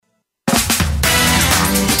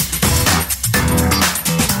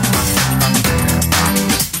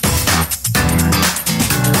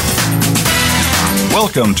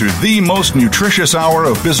Welcome to the most nutritious hour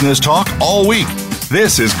of business talk all week.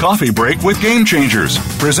 This is Coffee Break with Game Changers,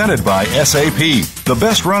 presented by SAP. The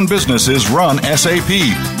best-run businesses run SAP.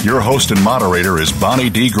 Your host and moderator is Bonnie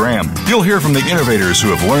D. Graham. You'll hear from the innovators who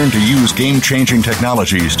have learned to use game-changing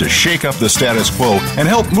technologies to shake up the status quo and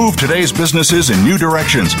help move today's businesses in new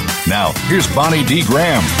directions. Now, here's Bonnie D.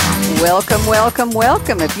 Graham. Welcome, welcome,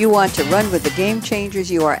 welcome. If you want to run with the Game Changers,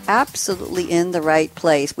 you are absolutely in the right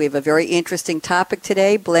place. We have a very interesting topic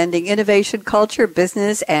today, blending innovation, culture,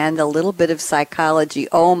 business, and a little bit of psychology.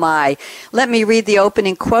 Oh my. Let me read the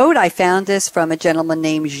opening quote. I found this from a gentleman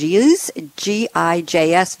named Gijs,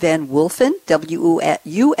 G-I-J-S Van Wulfen, W-U-L-F-E-N.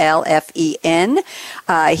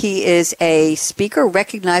 He is a speaker,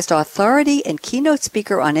 recognized authority, and keynote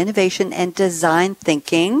speaker on innovation and design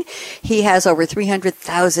thinking. He has over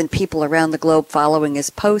 300,000 people around the globe following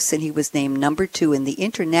his posts, and he was named number 2 in the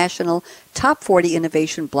International Top 40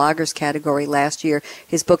 Innovation Bloggers category last year.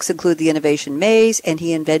 His books include The Innovation Maze, and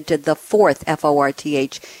he invented the 4th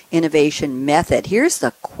F-O-R-T-H innovation method. Here's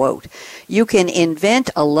the quote. You can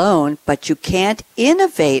invent alone, but you can't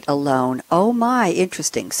innovate alone. Oh my,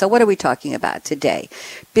 interesting. So what are we talking about today?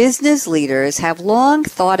 Business leaders have long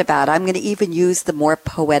thought about, I'm going to even use the more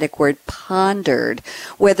poetic word pondered,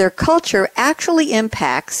 whether culture actually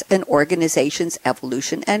impacts an organization's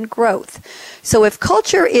evolution and growth. So if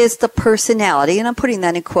culture is the personality, and I'm putting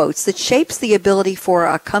that in quotes, that shapes the ability for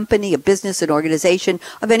a company, a business, an organization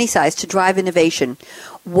of any size to drive innovation,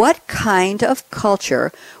 what kind of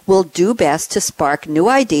culture will do best to spark new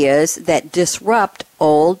ideas that disrupt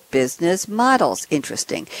old business models?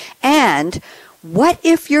 Interesting. And what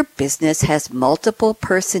if your business has multiple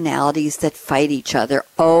personalities that fight each other?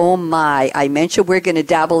 Oh my. I mentioned we're going to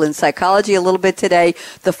dabble in psychology a little bit today.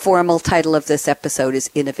 The formal title of this episode is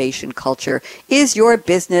Innovation Culture. Is your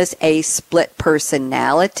business a split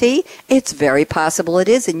personality? It's very possible it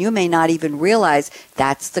is, and you may not even realize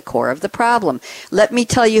that's the core of the problem. Let me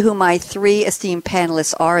tell you who my 3 esteemed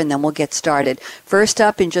panelists are, and then we'll get started. First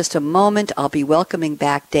up, in just a moment, I'll be welcoming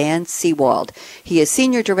back Dan Seewald. He is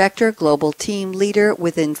Senior Director, Global Team Leader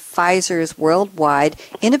within Pfizer's Worldwide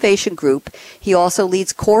Innovation Group. He also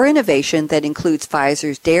leads core innovation that includes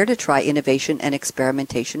Pfizer's Dare to Try Innovation and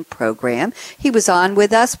Experimentation program. He was on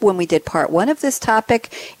with us when we did part 1 of this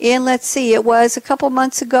topic in, it was a couple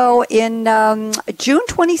months ago in June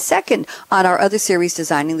 22nd on our other series,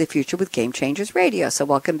 Designing the Future with Game Changers Radio. So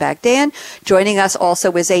welcome back, Dan. Joining us also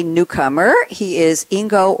is a newcomer. He is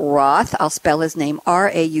Ingo Rauth. I'll spell his name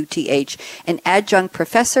R-A-U-T-H, an adjunct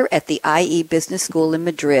professor at the IE Business School in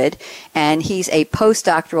Madrid, and he's a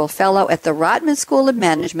postdoctoral fellow at the Rotman School of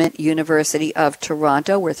Management, University of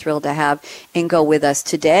Toronto. We're thrilled to have Ingo with us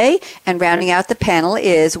today. And rounding out the panel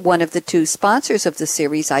is one of the 2 sponsors of the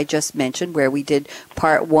series I just mentioned, where we did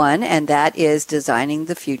part 1, and that is Designing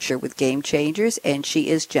the Future with Game Changers, and she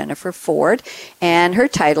is Jennifer Ford, and her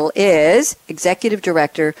title is Executive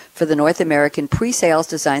Director for the North American Pre-Sales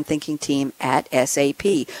Design Thinking Team at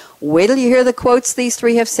SAP. Wait till you hear the quotes these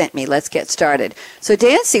 3 have sent me. Let's get started. So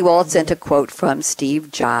Dan Seewald sent a quote from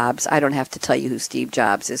Steve Jobs. I don't have to tell you who Steve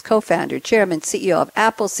Jobs is. Co-founder, chairman, CEO of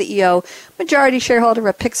Apple, CEO, majority shareholder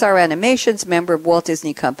of Pixar Animations, member of Walt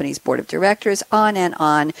Disney Company's board of directors, on and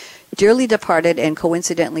on. Dearly departed, and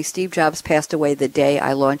coincidentally, Steve Jobs passed away the day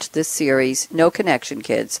I launched this series, No Connection,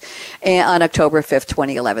 kids, on October 5th,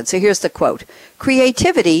 2011. So here's the quote.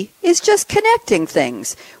 Creativity is just connecting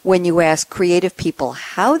things. When you ask creative people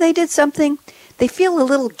how they did something, they feel a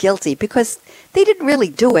little guilty because they didn't really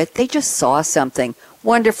do it. They just saw something.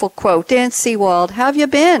 Wonderful quote. Dan Seewald, how have you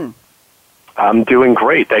been? I'm doing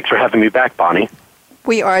great. Thanks for having me back, Bonnie.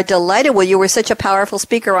 We are delighted. Well, you were such a powerful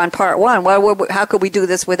speaker on part 1. How could we do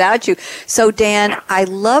this without you? So, Dan, I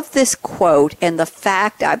love this quote and the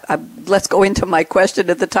fact, let's go into my question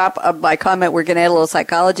at the top of my comment. We're going to add a little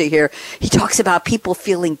psychology here. He talks about people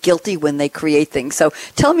feeling guilty when they create things. So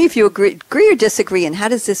tell me if you agree or disagree, and how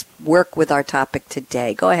does this work with our topic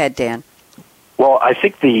today? Go ahead, Dan. Well, I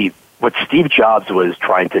think what Steve Jobs was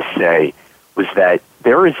trying to say was that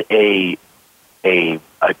there is a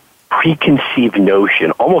preconceived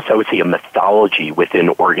notion, almost I would say a mythology within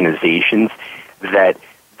organizations, that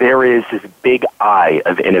there is this big I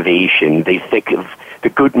of innovation. They think of the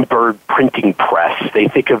Gutenberg printing press. They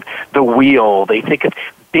think of the wheel. They think of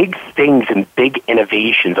big things, and big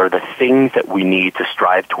innovations are the things that we need to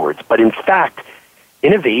strive towards. But in fact,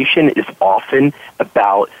 innovation is often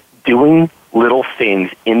about doing little things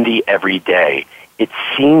in the everyday. It's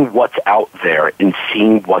seeing what's out there and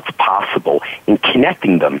seeing what's possible and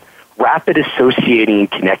connecting them. Rapid associating and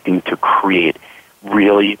connecting to create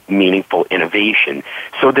really meaningful innovation.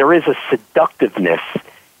 So there is a seductiveness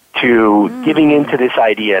to giving into this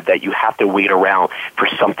idea that you have to wait around for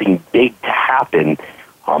something big to happen,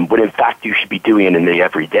 when in fact you should be doing it in the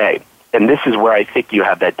everyday. And this is where I think you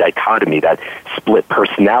have that dichotomy, that split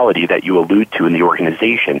personality that you allude to in the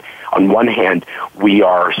organization. On one hand, we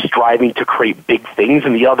are striving to create big things,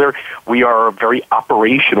 and the other, we are very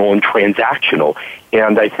operational and transactional.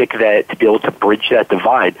 And I think that to be able to bridge that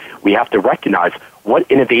divide, we have to recognize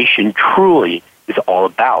what innovation truly is all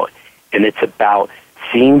about. And it's about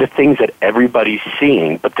seeing the things that everybody's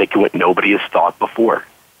seeing, but thinking what nobody has thought before.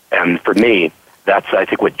 And for me, that's, I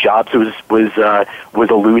think, what Jobs was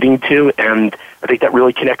alluding to, and I think that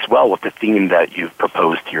really connects well with the theme that you've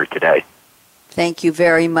proposed here today. Thank you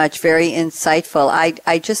very much. Very insightful.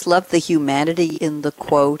 I just love the humanity in the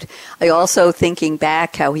quote. I also, thinking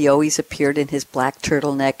back, how he always appeared in his black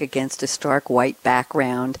turtleneck against a stark white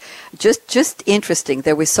background. Just interesting.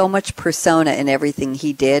 There was so much persona in everything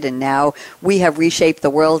he did, and now we have reshaped the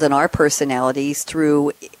world and our personalities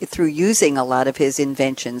through using a lot of his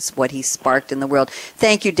inventions, what he sparked in the world.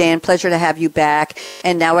 Thank you, Dan. Pleasure to have you back.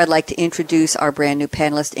 And now I'd like to introduce our brand new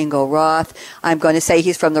panelist, Ingo Rauth. I'm going to say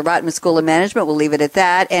he's from the Rotman School of Management. We'll leave it at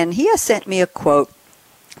that. And he has sent me a quote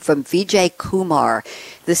from Vijay Kumar.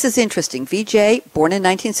 This is interesting. Vijay, born in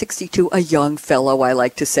 1962, a young fellow, I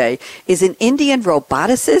like to say, is an Indian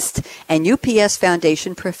roboticist and UPS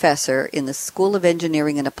Foundation professor in the School of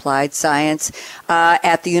Engineering and Applied Science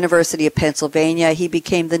at the University of Pennsylvania. He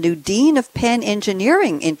became the new Dean of Penn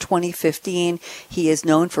Engineering in 2015. He is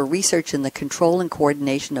known for research in the control and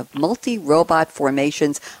coordination of multi-robot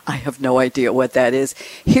formations. I have no idea what that is.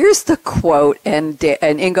 Here's the quote, and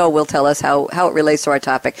Ingo will tell us how it relates to our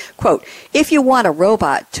topic. Quote, "If you want a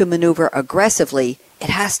robot to maneuver aggressively, it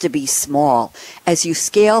has to be small. As you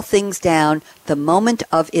scale things down, the moment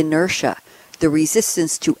of inertia, the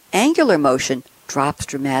resistance to angular motion drops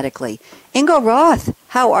dramatically." Ingo Rauth,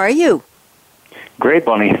 how are you? Great,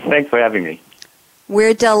 Bonnie. Thanks for having me.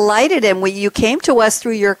 We're delighted, and you came to us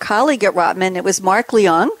through your colleague at Rotman. It was Mark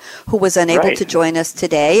Leung, who was unable to join us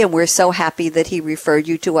today, and we're so happy that he referred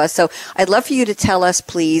you to us. So I'd love for you to tell us,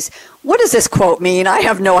 please, what does this quote mean? I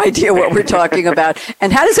have no idea what we're talking about.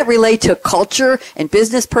 And how does it relate to culture and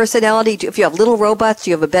business personality? If you have little robots,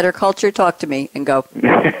 do you have a better culture? Talk to me and go.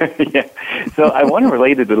 Yeah. So I want to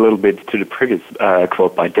relate it a little bit to the previous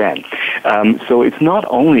quote by Dan. So it's not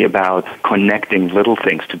only about connecting little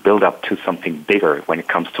things to build up to something bigger when it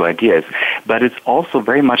comes to ideas, but it's also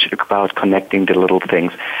very much about connecting the little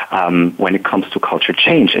things when it comes to culture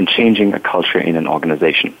change and changing a culture in an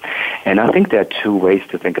organization. And I think there are two ways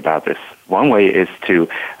to think about this. One way is to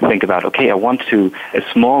think about, okay, I want a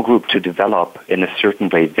small group to develop in a certain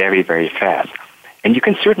way very, very fast. And you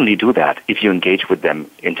can certainly do that if you engage with them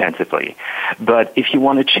intensively. But if you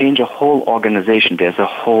want to change a whole organization, there's a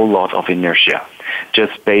whole lot of inertia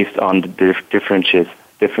just based on the differences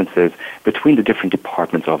between the different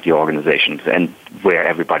departments of the organizations and where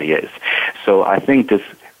everybody is. So I think this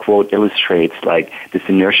quote illustrates like this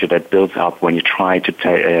inertia that builds up when you try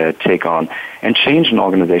to take on and change an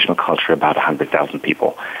organizational culture about 100,000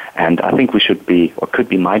 people. And I think we should be or could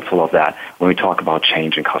be mindful of that when we talk about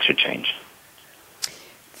change and culture change.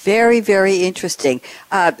 Very, very interesting.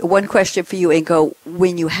 One question for you, Ingo.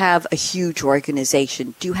 When you have a huge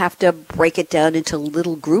organization, do you have to break it down into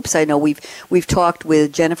little groups? I know we've talked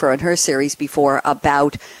with Jennifer on her series before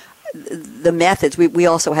about the methods. We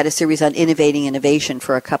also had a series on innovating innovation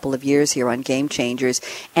for a couple of years here on Game Changers.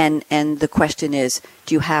 And the question is,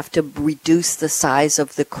 do you have to reduce the size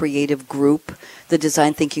of the creative group, the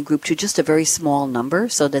design thinking group, to just a very small number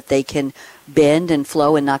so that they can bend and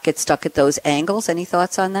flow and not get stuck at those angles? Any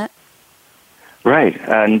thoughts on that? Right,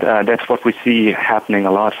 and that's what we see happening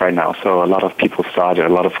a lot right now. So a lot of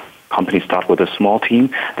companies start with a small team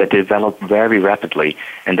that develop very rapidly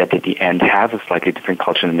and that at the end have a slightly different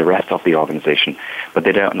culture than the rest of the organization. But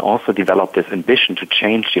they then also develop this ambition to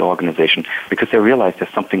change the organization because they realize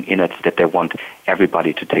there's something in it that they want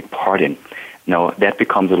everybody to take part in. Now, that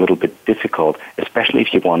becomes a little bit difficult, especially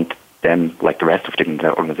if you want them, like the rest of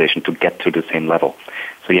the organization, to get to the same level.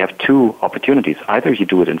 So you have two opportunities. Either you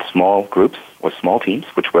do it in small groups or small teams,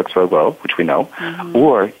 which works very well, which we know,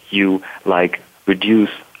 or you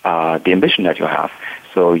reduce the ambition that you have.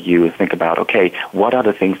 So you think about, okay, what are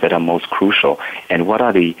the things that are most crucial and what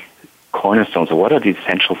are the cornerstones or what are the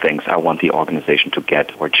essential things I want the organization to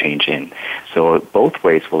get or change in. So both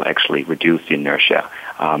ways will actually reduce the inertia.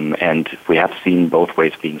 And we have seen both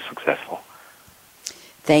ways being successful.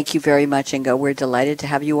 Thank you very much, Ingo. We're delighted to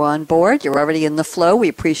have you on board. You're already in the flow. We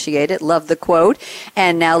appreciate it. Love the quote.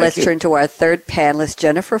 And now let's turn to our third panelist,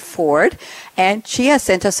 Jennifer Ford. And she has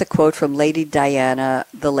sent us a quote from Lady Diana,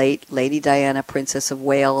 the late Lady Diana, Princess of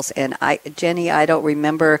Wales. And Jenny, I don't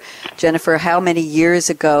remember, Jennifer, how many years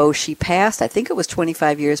ago she passed. I think it was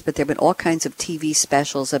 25 years, but there have been all kinds of TV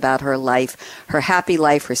specials about her life, her happy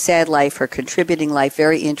life, her sad life, her contributing life.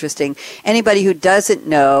 Very interesting. Anybody who doesn't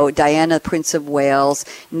know, Diana, Prince of Wales,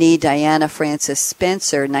 nee Diana Frances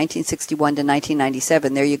Spencer, 1961 to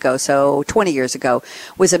 1997, there you go, so 20 years ago,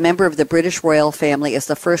 was a member of the British royal family as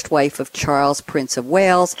the first wife of Charles, Prince of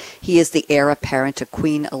Wales. He is the heir apparent to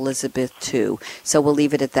Queen Elizabeth II. So we'll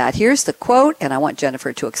leave it at that. Here's the quote, and I want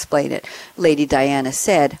Jennifer to explain it. Lady Diana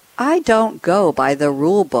said, "I don't go by the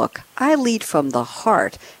rule book. I lead from the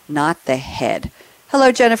heart, not the head."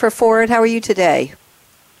 Hello, Jennifer Ford. How are you today?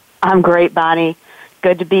 I'm great, Bonnie.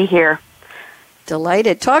 Good to be here.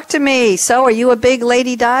 Delighted. Talk to me. So, are you a big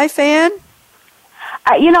Lady Di fan?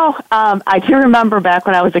 I do remember back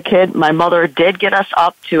when I was a kid, my mother did get us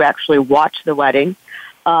up to actually watch the wedding.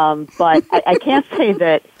 But I can't say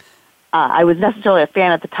that I was necessarily a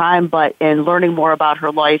fan at the time, but in learning more about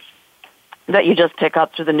her life that you just pick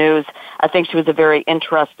up through the news, I think she was a very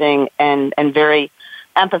interesting and very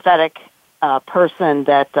empathetic person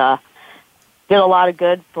that did a lot of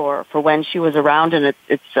good for when she was around, and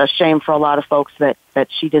it's a shame for a lot of folks that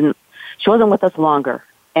she wasn't with us longer.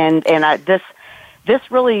 And this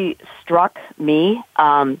really struck me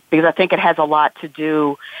because I think it has a lot to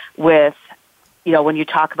do with, when you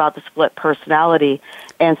talk about the split personality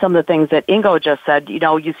and some of the things that Ingo just said.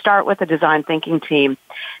 You start with a design thinking team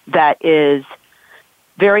that is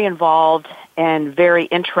very involved and very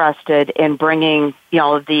interested in bringing,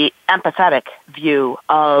 the empathetic view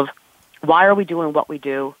of why are we doing what we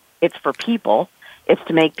do? It's for people. It's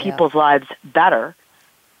to make people's lives better.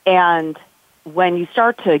 And when you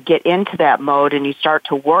start to get into that mode and you start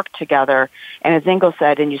to work together, and as Ingo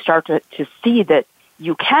said, and you start to see that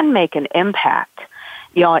you can make an impact,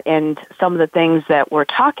 and some of the things that we're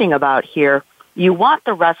talking about here, you want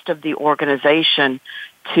the rest of the organization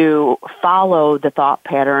to follow the thought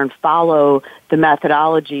pattern, follow the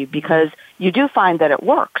methodology, because you do find that it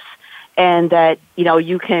works. And that,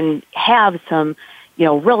 you can have some,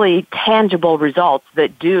 really tangible results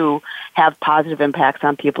that do have positive impacts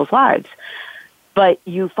on people's lives. But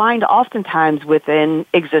you find oftentimes within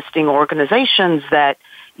existing organizations that,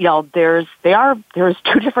 there's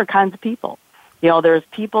two different kinds of people. There's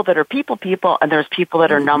people that are people, and there's people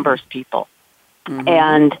that are numbers people. Mm-hmm.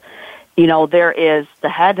 And, there is the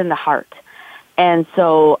head and the heart. And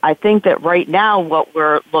so I think that right now what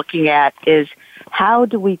we're looking at is how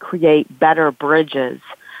do we create better bridges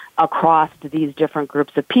across these different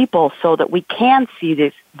groups of people so that we can see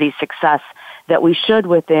the success that we should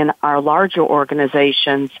within our larger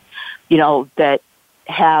organizations, that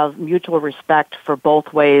have mutual respect for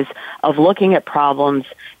both ways of looking at problems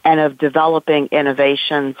and of developing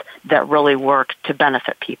innovations that really work to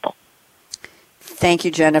benefit people. Thank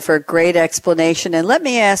you, Jennifer. Great explanation. And let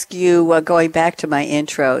me ask you, going back to my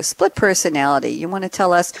intro, split personality. You want to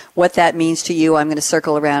tell us what that means to you? I'm going to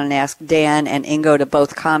circle around and ask Dan and Ingo to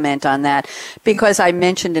both comment on that, because I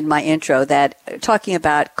mentioned in my intro that talking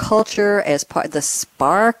about culture as part of the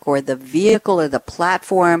spark or the vehicle or the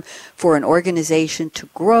platform for an organization to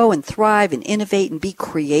grow and thrive and innovate and be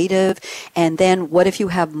creative. And then what if you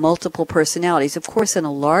have multiple personalities? Of course, in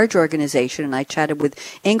a large organization, and I chatted with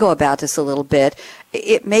Ingo about this a little bit,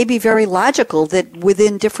 it may be very logical that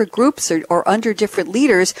within different groups or under different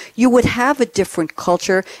leaders, you would have a different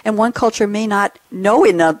culture, and one culture may not know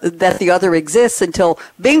that the other exists until,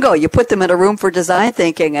 bingo, you put them in a room for design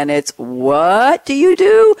thinking, and it's, what do you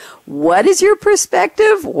do? What is your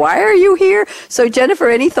perspective? Why are you here? So, Jennifer,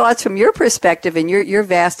 any thoughts from your perspective and your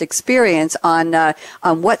vast experience on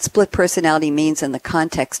what split personality means in the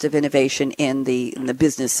context of innovation in the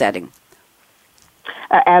business setting?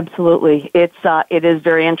 Absolutely. It is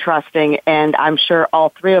very interesting, and I'm sure all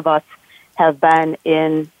three of us have been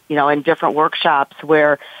in different workshops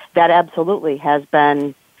where that absolutely has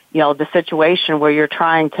been, the situation where you're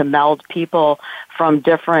trying to meld people from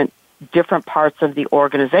different parts of the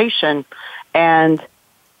organization. And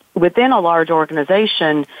within a large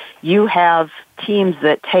organization, you have teams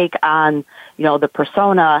that take on, the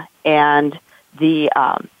persona and the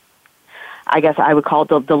I guess I would call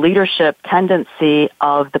it the leadership tendency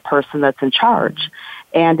of the person that's in charge.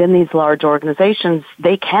 And in these large organizations,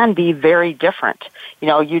 they can be very different.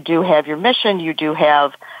 You do have your mission, you do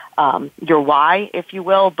have your why, if you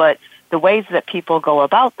will, but the ways that people go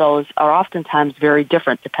about those are oftentimes very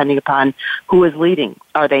different depending upon who is leading.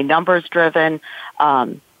 Are they numbers driven?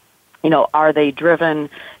 Are they driven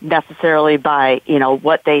necessarily by,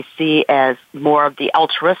 what they see as more of the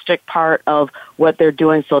altruistic part of what they're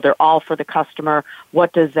doing, so they're all for the customer?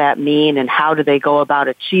 What does that mean, and how do they go about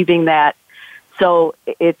achieving that? So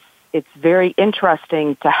it's very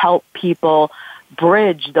interesting to help people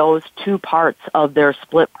bridge those two parts of their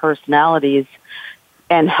split personalities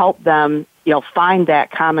and help them, find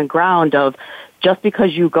that common ground of just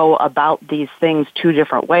because you go about these things two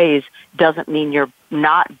different ways doesn't mean you're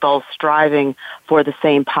not both striving for the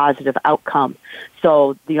same positive outcome.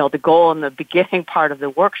 So, the goal in the beginning part of the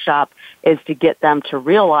workshop is to get them to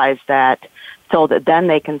realize that so that then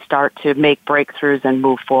they can start to make breakthroughs and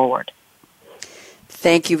move forward.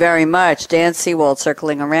 Thank you very much. Dan Seewald,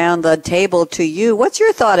 circling around the table to you. What's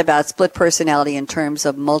your thought about split personality in terms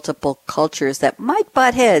of multiple cultures that might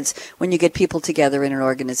butt heads when you get people together in an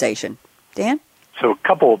organization? Dan? So a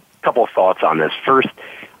couple of thoughts on this. First,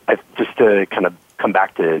 just to kind of come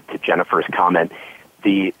back to Jennifer's comment,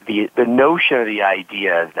 the notion of the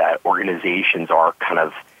idea that organizations are kind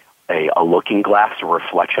of a looking glass, a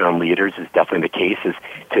reflection on leaders is definitely the case.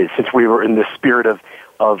 Since we were in the spirit of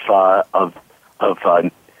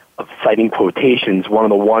citing quotations, one of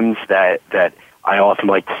the ones that I often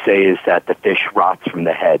like to say is that the fish rots from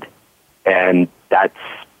the head. And that's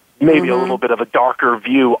maybe a little bit of a darker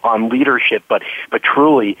view on leadership, but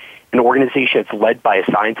truly, an organization that's led by a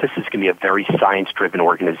scientist is going to be a very science-driven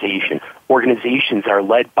organization. Organizations that are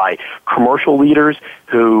led by commercial leaders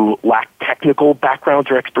who lack technical backgrounds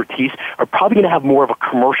or expertise are probably going to have more of a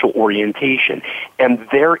commercial orientation. And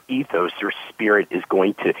their ethos, their spirit is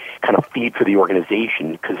going to kind of feed for the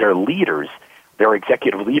organization because their leaders, their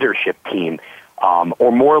executive leadership team, are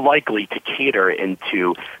more likely to cater and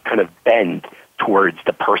to kind of bend towards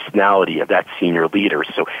the personality of that senior leader.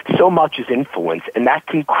 So much is influence, and that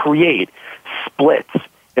can create splits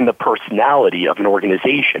in the personality of an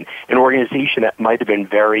organization. An organization that might have been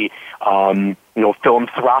very,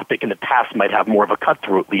 philanthropic in the past might have more of a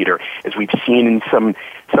cutthroat leader. As we've seen in some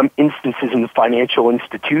instances in financial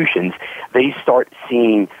institutions, they start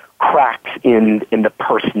seeing cracks in the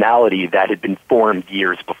personality that had been formed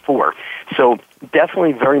years before. So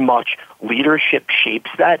definitely very much leadership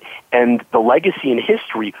shapes that, and the legacy and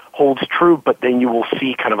history holds true, but then you will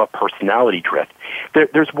see kind of a personality drift.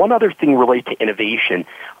 There's one other thing related to innovation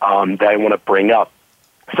that I want to bring up,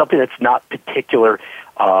 something that's not particular,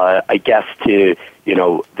 I guess, to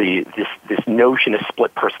this notion of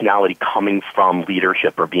split personality coming from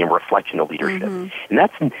leadership or being a reflection of leadership. And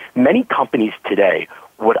that's many companies today.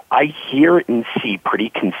 What I hear and see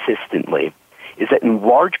pretty consistently is that in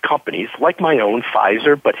large companies like my own,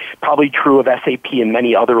 Pfizer, but probably true of SAP and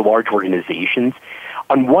many other large organizations,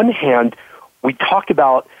 on one hand, we talk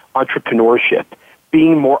about entrepreneurship,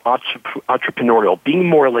 being more entrepreneurial, being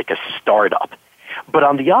more like a startup. But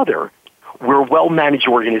on the other, we're well-managed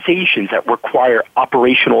organizations that require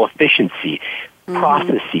operational efficiency,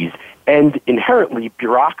 processes, and inherently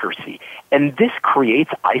bureaucracy. And this creates,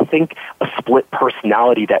 I think, a split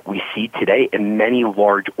personality that we see today in many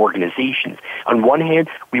large organizations. On one hand,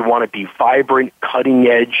 we want to be vibrant, cutting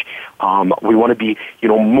edge. We want to be,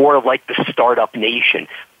 more like the startup nation.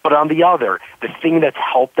 But on the other, the thing that's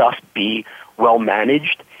helped us be well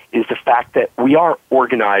managed is the fact that we are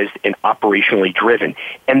organized and operationally driven.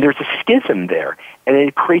 And there's a schism there. And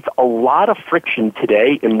it creates a lot of friction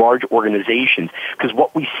today in large organizations because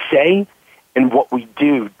what we say and what we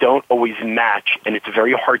do don't always match, and it's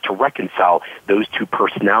very hard to reconcile those two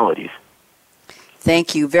personalities.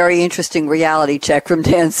 Thank you. Very interesting reality check from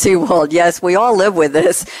Dan Seewald. Yes, we all live with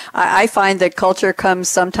this. I find that culture comes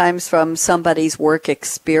sometimes from somebody's work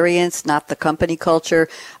experience, not the company culture.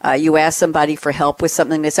 You ask somebody for help with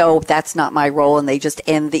something, they say, oh, that's not my role, and they just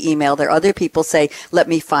end the email. There are other people say, let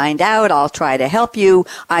me find out. I'll try to help you.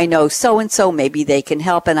 I know so-and-so. Maybe they can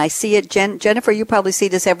help. And I see it. Jennifer, you probably see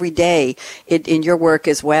this every day in your work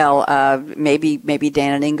as well. Maybe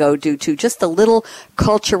Dan and Ingo do too. Just a little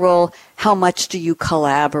cultural. How much do you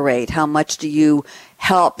collaborate? How much do you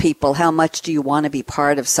help people? How much do you want to be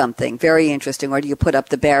part of something? Very interesting. Or do you put up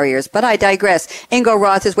the barriers? But I digress. Ingo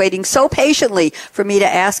Rauth is waiting so patiently for me to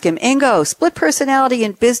ask him. Ingo, split personality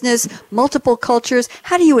in business, multiple cultures.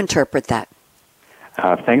 How do you interpret that?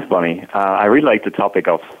 Thanks, Bonnie. I really like the topic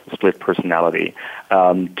of split personality.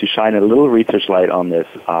 To shine a little research light on this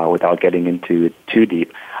without getting into it too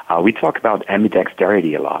deep, we talk about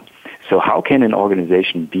ambidexterity a lot. So how can an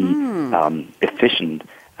organization be efficient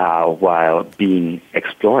while being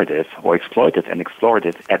explorative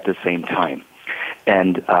at the same time?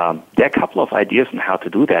 And there are a couple of ideas on how to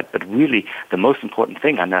do that, but really the most important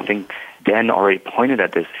thing, and I think Dan already pointed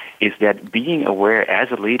at this, is that being aware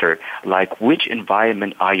as a leader, like which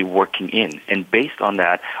environment are you working in? And based on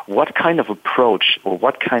that, what kind of approach or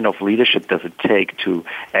what kind of leadership does it take to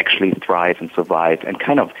actually thrive and survive and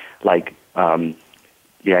kind of like,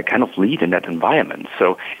 kind of lead in that environment.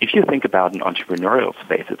 So if you think about an entrepreneurial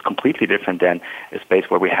space, it's completely different than a space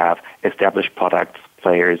where we have established products,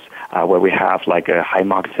 players, where we have like a high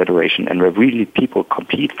market saturation and where really people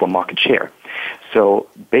compete for market share. So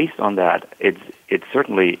based on that, it's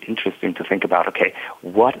certainly interesting to think about, okay,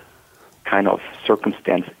 what kind of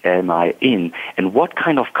circumstance am I in and what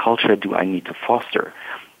kind of culture do I need to foster?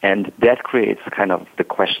 And that creates kind of the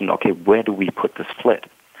question, okay, where do we put the split?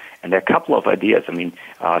 And there are a couple of ideas. I mean,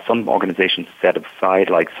 some organizations set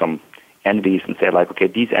aside like some entities and say like, okay,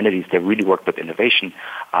 these entities, they really work with innovation,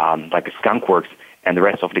 like a skunk works, and the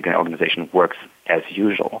rest of the organization works as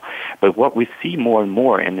usual. But what we see more and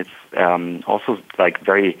more, and it's also like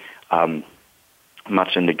very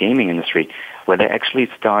much in the gaming industry, where they actually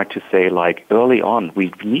start to say like early on,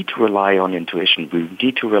 we need to rely on intuition, we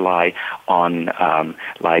need to rely on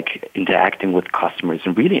like interacting with customers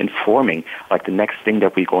and really informing like the next thing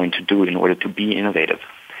that we're going to do in order to be innovative.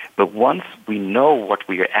 But once we know what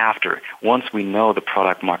we are after, once we know the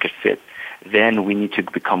product market fit, then we need to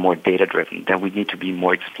become more data-driven. Then we need to be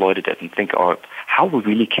more exploitative and think of how we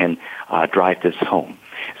really can drive this home.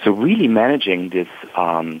 So really managing this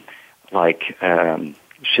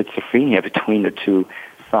schizophrenia between the two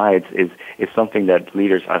sides is something that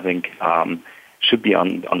leaders, I think, should be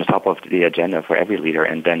on the top of the agenda for every leader,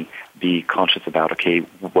 and then be conscious about, okay,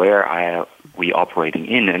 where are we operating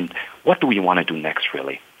in and what do we want to do next,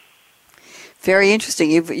 really? Very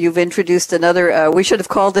interesting. You've introduced another, we should have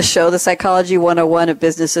called the show the Psychology 101 of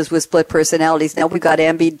Businesses with Split Personalities. Now we've got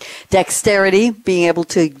ambidexterity, being able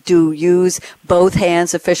to use both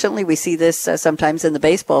hands efficiently. We see this sometimes in the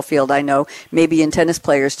baseball field, I know, maybe in tennis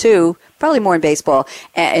players too, probably more in baseball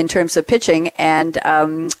in terms of pitching. And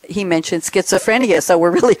he mentioned schizophrenia. So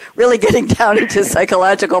we're really getting down into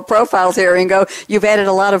psychological profiles here, Ingo. You've added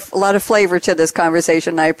a lot of flavor to this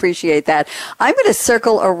conversation. I appreciate that. I'm going to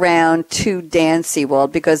circle around to Dan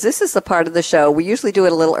Seewald, because this is the part of the show. We usually do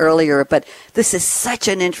it a little earlier, but this is such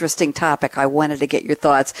an interesting topic. I wanted to get your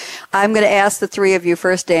thoughts. I'm going to ask the three of you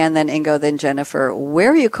first, Dan, then Ingo, then Jennifer.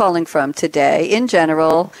 Where are you calling from today? In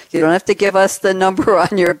general, you don't have to give us the number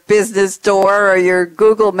on your business door or your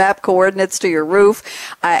Google map coordinates to your roof.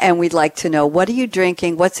 And we'd like to know, what are you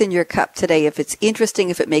drinking? What's in your cup today? If it's interesting,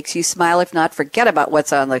 if it makes you smile, if not, forget about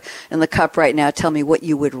what's in the cup right now. Tell me what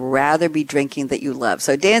you would rather be drinking that you love.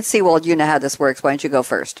 So Dan Seewald, you know how this works. Why don't you go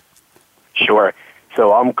first? Sure.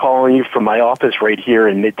 So I'm calling you from my office right here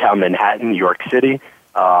in Midtown Manhattan, New York City.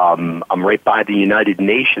 I'm right by the United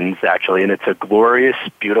Nations, actually, and it's a glorious,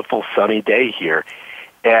 beautiful, sunny day here.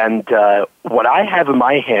 And what I have in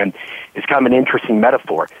my hand is kind of an interesting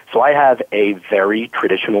metaphor. So I have a very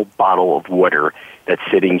traditional bottle of water that's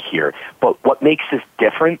sitting here. But what makes this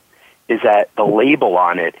different is that the label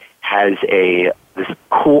on it has this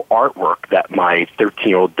cool artwork that my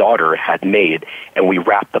 13-year-old daughter had made, and we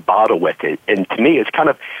wrapped the bottle with it. And to me, it's kind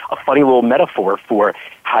of a funny little metaphor for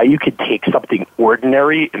how you could take something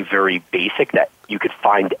ordinary and very basic that you could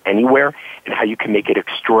find anywhere, and how you can make it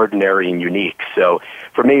extraordinary and unique. So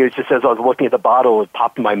for me, it's just as I was looking at the bottle, it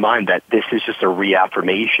popped in my mind that this is just a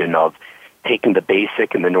reaffirmation of taking the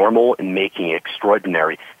basic and the normal and making it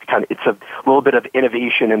extraordinary. It's a little bit of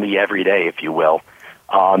innovation in the everyday, if you will.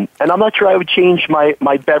 And I'm not sure I would change my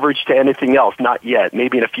beverage to anything else. Not yet.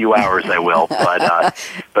 Maybe in a few hours I will.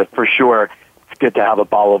 But for sure, it's good to have a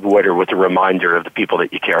bottle of water with a reminder of the people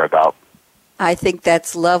that you care about. I think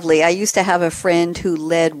that's lovely. I used to have a friend who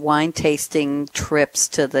led wine tasting trips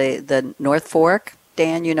to the North Fork.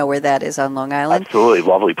 Dan, you know where that is on Long Island? Absolutely.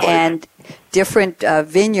 Lovely place. And different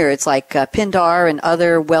vineyards like Pindar and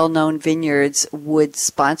other well-known vineyards would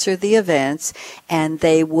sponsor the events, and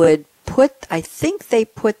they would I think they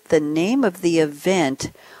put the name of the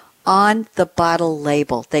event on the bottle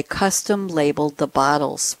label. They custom labeled the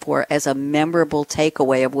bottles as a memorable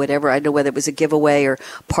takeaway of whatever. I don't know whether it was a giveaway or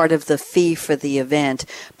part of the fee for the event,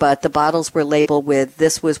 but the bottles were labeled with,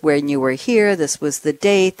 this was when you were here, this was the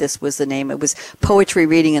date, this was the name. It was poetry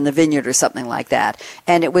reading in the vineyard or something like that.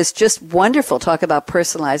 And it was just wonderful. Talk about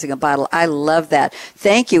personalizing a bottle. I love that.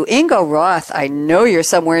 Thank you. Ingo Rauth, I know you're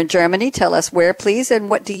somewhere in Germany. Tell us where, please, and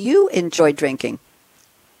what do you enjoy drinking?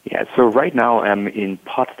 Yeah, so right now I'm in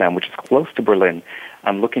Potsdam, which is close to Berlin.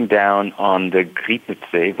 I'm looking down on the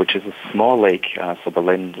Griebnitzsee, which is a small lake. So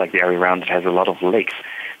Berlin, like the area around it, has a lot of lakes.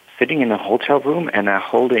 Sitting in a hotel room, and I'm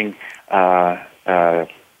holding a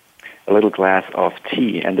little glass of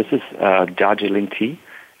tea, and this is Darjeeling tea.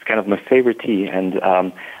 It's kind of my favorite tea, and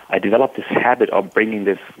I developed this habit of bringing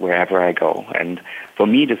this wherever I go. And for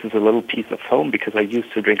me, this is a little piece of home because I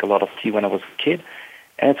used to drink a lot of tea when I was a kid,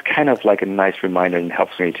 and it's kind of like a nice reminder and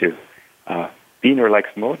helps me to be in a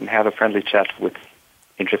relaxed mode and have a friendly chat with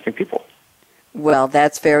interesting people. Well,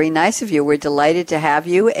 that's very nice of you. We're delighted to have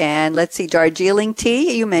you. And let's see, Darjeeling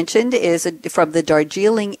tea, you mentioned, is from the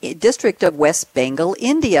Darjeeling district of West Bengal,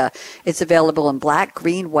 India. It's available in black,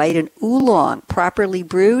 green, white, and oolong. Properly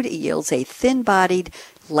brewed, it yields a thin-bodied,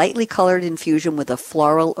 lightly colored infusion with a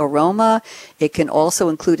floral aroma. It can also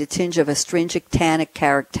include a tinge of astringent tannic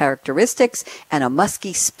characteristics and a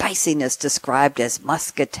musky spiciness described as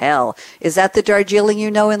muscatel. Is that the Darjeeling you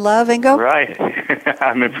know and love, Ingo? Right.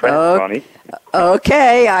 I'm impressed, Bonnie.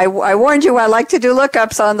 Okay. I warned you I like to do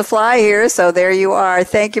lookups on the fly here, so there you are.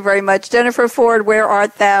 Thank you very much. Jennifer Ford, where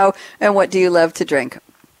art thou, and what do you love to drink?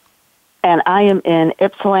 And I am in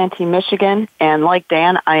Ypsilanti, Michigan, and like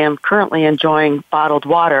Dan, I am currently enjoying bottled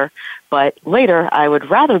water, but later I would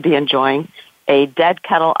rather be enjoying a Dead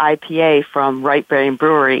Kettle IPA from Right Brain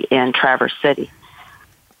Brewery in Traverse City.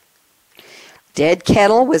 Dead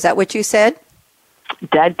Kettle, was that what you said?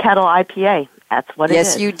 Dead Kettle IPA. That's what it is.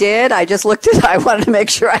 Yes, you did. I just looked it. I wanted to make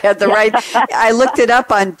sure I had the right. I looked it up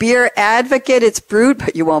on Beer Advocate. It's brewed,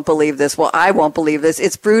 but you won't believe this. Well, I won't believe this.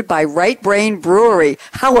 It's brewed by Right Brain Brewery.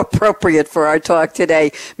 How appropriate for our talk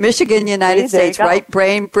today. Michigan, United States,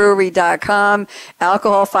 rightbrainbrewery.com.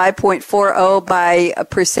 Alcohol 5.40 by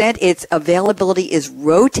percent. Its availability is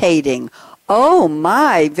rotating. Oh,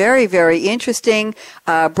 my. Very, very interesting.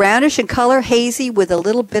 Brownish in color, hazy with a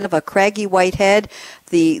little bit of a craggy white head.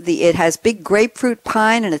 It has big grapefruit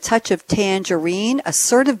pine and a touch of tangerine,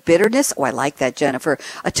 assertive bitterness. Oh, I like that, Jennifer.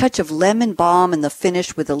 A touch of lemon balm in the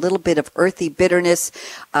finish with a little bit of earthy bitterness.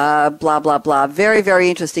 Blah, blah, blah. Very, very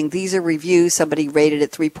interesting. These are reviews. Somebody rated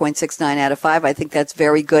it 3.69 out of 5. I think that's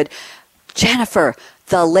very good. Jennifer,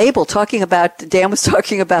 the label, Dan was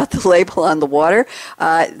talking about the label on the water.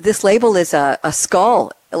 This label is a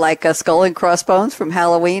skull, like a skull and crossbones from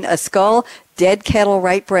Halloween. A skull, Dead Kettle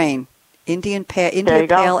Right Brain, Indian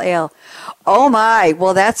Pale Ale. Oh, my.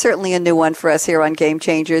 Well, that's certainly a new one for us here on Game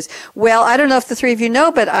Changers. Well, I don't know if the three of you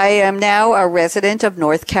know, but I am now a resident of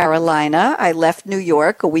North Carolina. I left New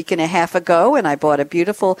York a week and a half ago, and I bought a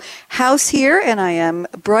beautiful house here, and I am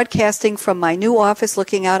broadcasting from my new office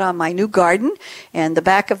looking out on my new garden. And the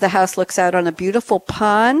back of the house looks out on a beautiful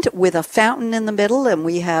pond with a fountain in the middle, and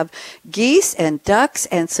we have geese and ducks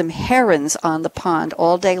and some herons on the pond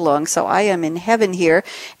all day long. So I am in heaven here,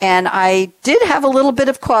 and I did have a little bit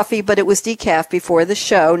of coffee, but it was decaf before the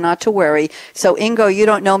show, not to worry. So, Ingo, you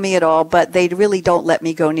don't know me at all, but they really don't let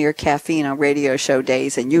me go near caffeine on radio show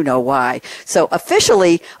days, and you know why. So,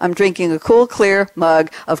 officially, I'm drinking a cool, clear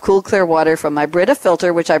mug of cool, clear water from my Brita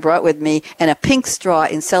filter, which I brought with me, and a pink straw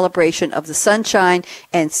in celebration of the sunshine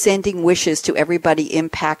and sending wishes to everybody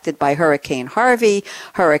impacted by Hurricane Harvey,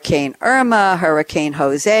 Hurricane Irma, Hurricane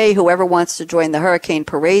Jose, whoever wants to join the hurricane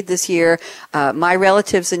parade this year. My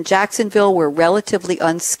relatives in Jacksonville were relatively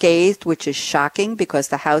unscathed, which is shocking because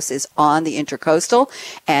the house is on the Intercoastal,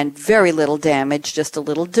 and very little damage, just a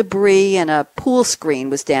little debris, and a pool screen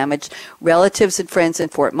was damaged. Relatives and friends in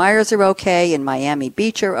Fort Myers are okay, in Miami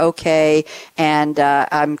Beach are okay, and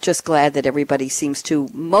I'm just glad that everybody seems to,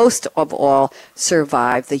 most of all,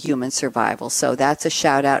 survive the human survival. So that's a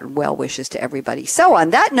shout out and well wishes to everybody. So on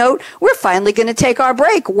that note, we're finally going to take our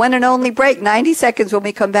break, one and only break, 90 seconds. When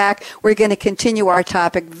we come back, we're going to continue our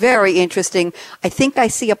topic. Very interesting. I think I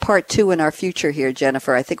see a part 2 in our future here,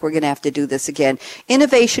 Jennifer. I think we're going to have to do this again.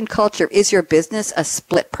 Innovation culture. Is your business a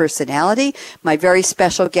split personality? My very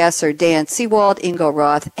special guests are Dan Seewald, Ingo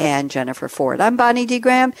Rauth, and Jennifer Ford. I'm Bonnie D.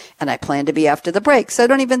 Graham, and I plan to be after the break. So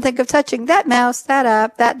don't even think of touching that mouse, that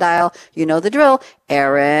app, that dial. You know the drill.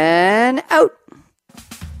 Aaron, out.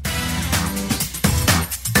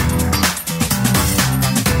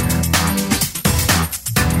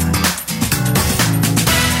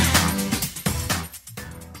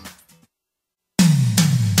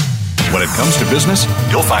 When it comes to business,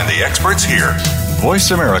 you'll find the experts here.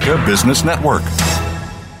 Voice America Business Network.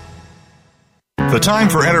 The time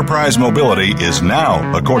for enterprise mobility is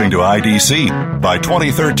now, according to IDC. By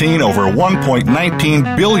 2013, over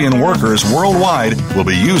 1.19 billion workers worldwide will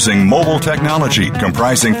be using mobile technology,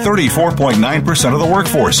 comprising 34.9% of the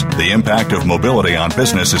workforce. The impact of mobility on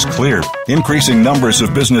business is clear. Increasing numbers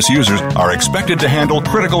of business users are expected to handle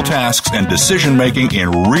critical tasks and decision-making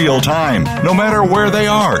in real time, no matter where they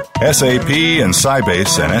are. SAP and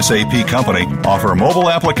Sybase, an SAP company, offer mobile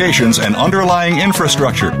applications and underlying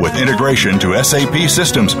infrastructure with integration to SAP SAP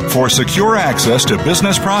systems for secure access to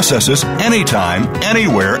business processes anytime,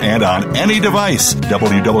 anywhere, and on any device.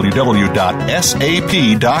 www.sap.com.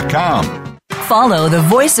 Follow the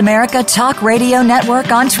Voice America Talk Radio Network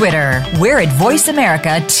on Twitter. We're at Voice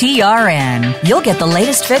America TRN. You'll get the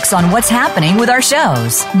latest fix on what's happening with our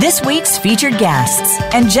shows, this week's featured guests,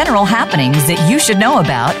 and general happenings that you should know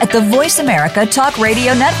about at the Voice America Talk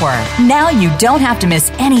Radio Network. Now you don't have to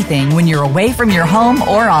miss anything when you're away from your home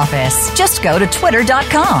or office. Just go to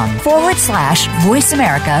twitter.com/Voice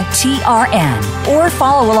America TRN or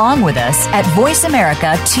follow along with us at Voice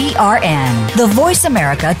America TRN. The Voice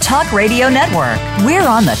America Talk Radio Network. We're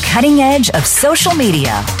on the cutting edge of social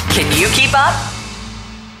media. Can you keep up?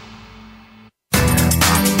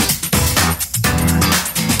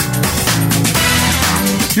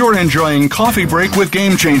 You're enjoying Coffee Break with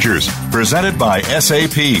Game Changers, presented by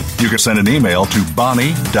SAP. You can send an email to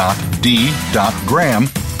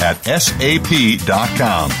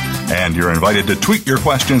bonnie.d.graham@sap.com. And you're invited to tweet your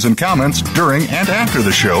questions and comments during and after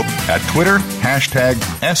the show at Twitter,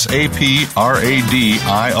 #SAPRADIO.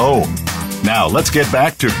 Now, let's get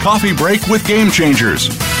back to Coffee Break with Game Changers.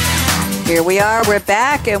 Here we are. We're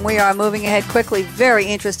back, and we are moving ahead quickly. Very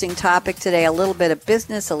interesting topic today. A little bit of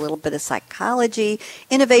business, a little bit of psychology,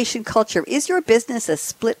 innovation culture. Is your business a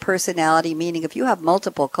split personality? Meaning, if you have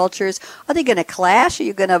multiple cultures, are they going to clash? Are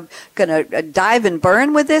you going to dive and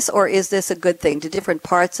burn with this, or is this a good thing? Do different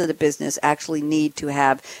parts of the business actually need to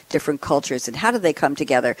have different cultures, and how do they come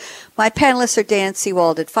together? My panelists are Dan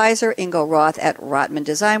Seewald at Pfizer, Ingo Rauth at Rotman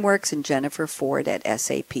DesignWorks, and Jennifer Ford at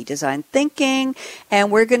SAP Design Thinking. And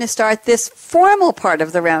we're going to start this formal part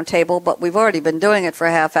of the roundtable, but we've already been doing it for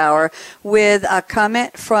a half hour, with a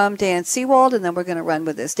comment from Dan Seewald, and then we're going to run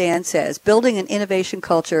with this. Dan says, building an innovation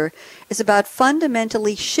culture is about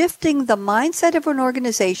fundamentally shifting the mindset of an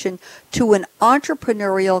organization to an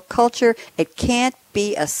entrepreneurial culture. It can't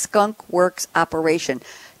be a skunk works operation.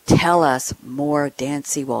 Tell us more, Dan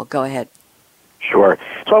Seewald. Go ahead. Sure.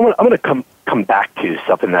 So I'm going to come back to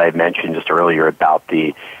something that I mentioned just earlier about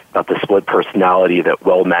the split personality, that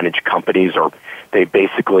well-managed companies, or they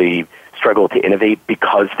basically struggle to innovate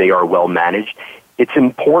because they are well-managed. It's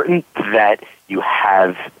important that you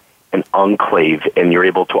have an enclave and you're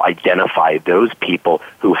able to identify those people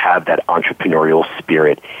who have that entrepreneurial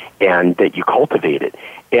spirit and that you cultivate it.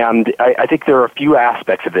 And I think there are a few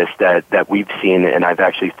aspects of this that we've seen, and I've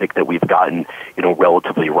actually think that we've gotten,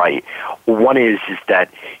 relatively right. One is that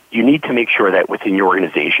you need to make sure that within your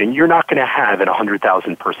organization, you're not going to have in a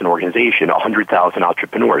 100,000 person organization 100,000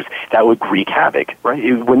 entrepreneurs. That would wreak havoc, right?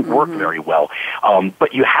 It wouldn't work very well.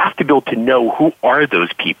 But you have to be able to know who are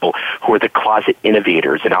those people who are the closet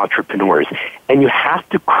innovators and entrepreneurs, and you have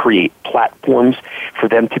to create platforms for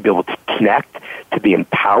them to be able to connect, to be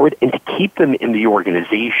empowered, and to keep them in the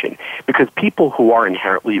organization. Because people who are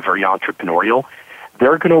inherently very entrepreneurial,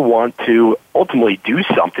 they're going to want to ultimately do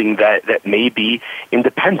something that may be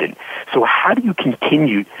independent. So how do you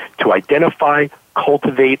continue to identify,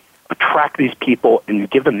 cultivate, attract these people, and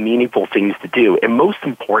give them meaningful things to do? And most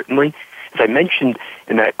importantly, as I mentioned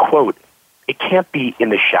in that quote, it can't be in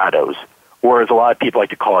the shadows, or as a lot of people like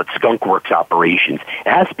to call it, skunk works operations. It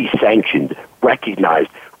has to be sanctioned, recognized,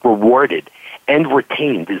 rewarded, and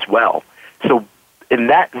retained as well. So in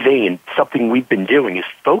that vein, something we've been doing is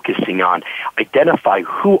focusing on identify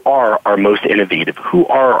who are our most innovative, who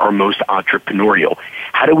are our most entrepreneurial.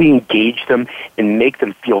 How do we engage them and make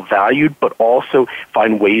them feel valued, but also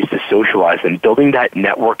find ways to socialize them? Building that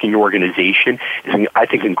network in your organization is, I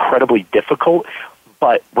think, incredibly difficult.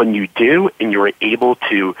 But when you do and you're able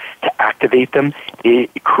to activate them,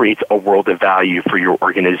 it creates a world of value for your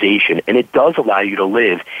organization. And it does allow you to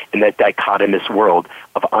live in that dichotomous world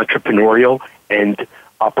of entrepreneurial and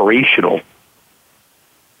operational.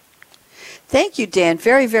 Thank you, Dan.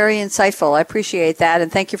 Very, very insightful. I appreciate that.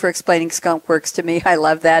 And thank you for explaining Skunk Works to me. I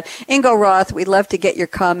love that. Ingo Rauth, we'd love to get your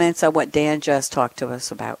comments on what Dan just talked to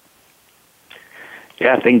us about.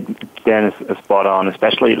 Yeah, I think Dan is spot on,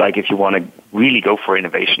 especially like if you want to really go for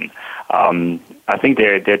innovation. I think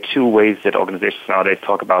there are two ways that organizations nowadays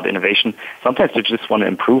talk about innovation. Sometimes they just want to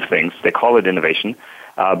improve things. They call it innovation,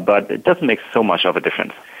 but it doesn't make so much of a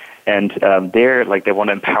difference. And they want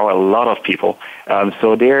to empower a lot of people.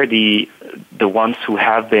 So they're the ones who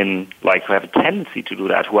have been who have a tendency to do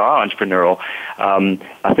that, who are entrepreneurial.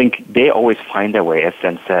 I think they always find their way, as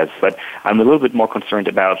Dan says. But I'm a little bit more concerned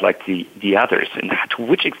about the others and to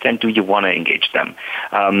which extent do you want to engage them.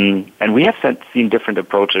 And we have seen different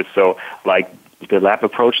approaches. So the lab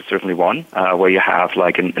approach is certainly one, where you have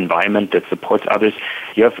an environment that supports others.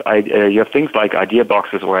 You have things like idea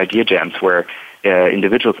boxes or idea jams where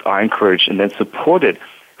individuals are encouraged and then supported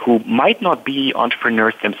who might not be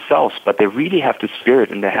entrepreneurs themselves, but they really have the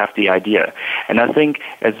spirit and they have the idea. And I think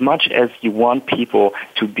as much as you want people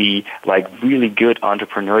to be like really good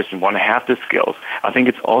entrepreneurs and want to have the skills, I think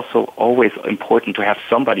it's also always important to have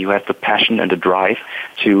somebody who has the passion and the drive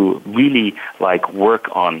to really like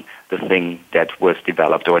work on the thing that was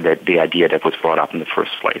developed or the idea that was brought up in the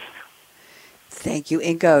first place. Thank you,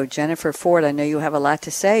 Ingo. Jennifer Ford, I know you have a lot to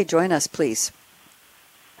say. Join us, please.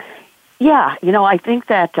 Yeah, I think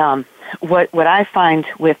that what I find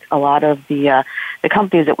with a lot of the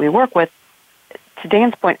companies that we work with, to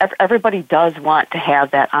Dan's point, everybody does want to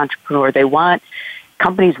have that entrepreneur.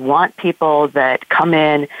 Companies want people that come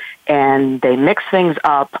in and they mix things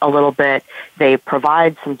up a little bit. They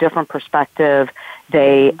provide some different perspective.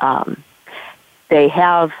 They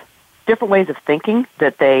have different ways of thinking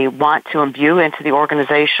that they want to imbue into the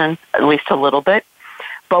organization, at least a little bit.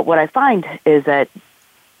 But what I find is that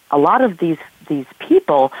a lot of these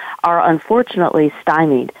people are unfortunately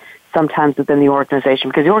stymied sometimes within the organization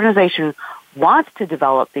because the organization wants to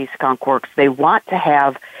develop these skunk works. They want to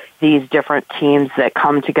have these different teams that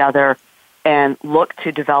come together and look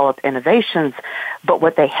to develop innovations. But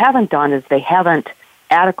what they haven't done is they haven't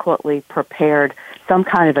adequately prepared some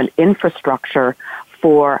kind of an infrastructure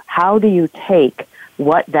for how do you take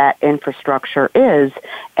what that infrastructure is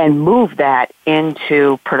and move that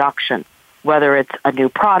into production, whether it's a new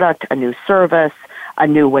product, a new service, a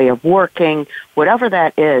new way of working, whatever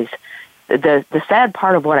that is. The sad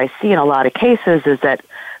part of what I see in a lot of cases is that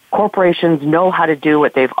corporations know how to do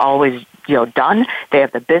what they've always done. They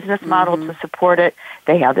have the business model to support it.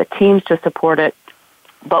 They have the teams to support it.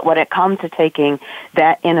 But when it comes to taking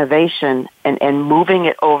that innovation and moving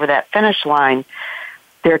it over that finish line,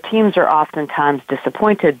 their teams are oftentimes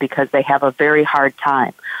disappointed because they have a very hard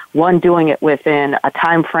time. One, doing it within a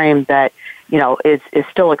time frame that is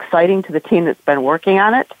still exciting to the team that's been working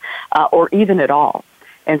on it, or even at all.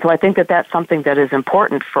 And so I think that that's something that is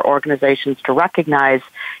important for organizations to recognize,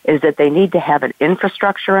 is that they need to have an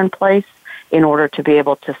infrastructure in place in order to be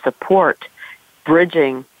able to support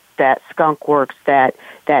bridging that skunk works, that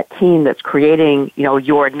team that's creating,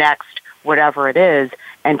 your next whatever it is,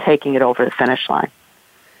 and taking it over the finish line.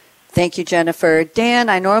 Thank you, Jennifer. Dan,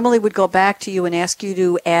 I normally would go back to you and ask you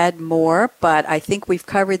to add more, but I think we've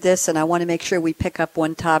covered this, and I want to make sure we pick up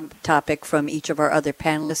one topic from each of our other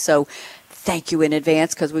panelists. So thank you in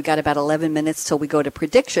advance, because we've got about 11 minutes till we go to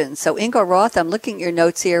predictions. So Ingo Rauth, I'm looking at your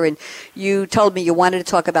notes here, and you told me you wanted to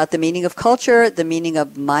talk about the meaning of culture, the meaning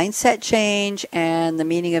of mindset change, and the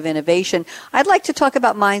meaning of innovation. I'd like to talk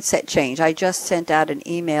about mindset change. I just sent out an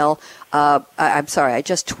email. I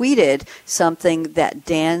just tweeted something that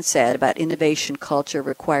Dan said about innovation culture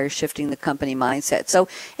requires shifting the company mindset. So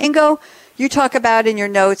Ingo, you talk about in your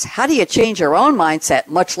notes, how do you change your own mindset,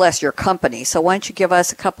 much less your company? So why don't you give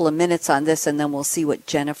us a couple of minutes on this, and then we'll see what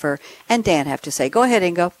Jennifer and Dan have to say. Go ahead,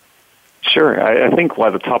 Ingo. Sure. I think why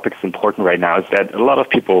the topic is important right now is that a lot of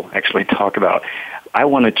people actually talk about, I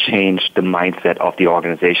want to change the mindset of the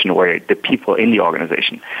organization or the people in the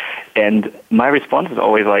organization. And my response is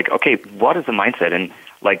always like, okay, what is the mindset? And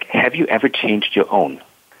like, have you ever changed your own?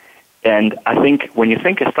 And I think when you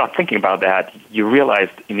start thinking about that, you realize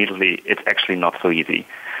immediately it's actually not so easy.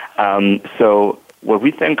 So when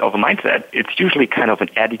we think of a mindset, it's usually kind of an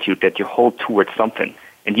attitude that you hold towards something.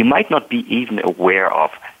 And you might not be even aware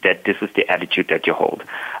of that this is the attitude that you hold.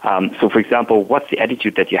 So for example, what's the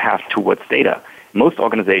attitude that you have towards data? Most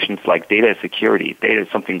organizations like data is security. Data is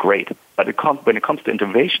something great. But when it comes to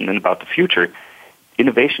innovation and about the future,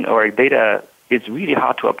 innovation or data is really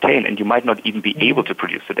hard to obtain, and you might not even be able to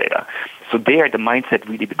produce the data. So there, the mindset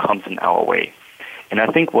really becomes in our way. And I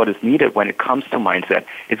think what is needed when it comes to mindset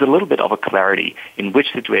is a little bit of a clarity in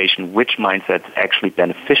which situation, which mindset is actually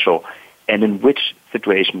beneficial, and in which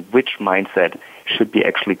situation, which mindset should be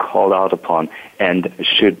actually called out upon and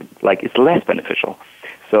is less beneficial.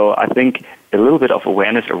 So I think a little bit of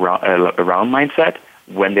awareness around mindset,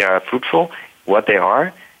 when they are fruitful, what they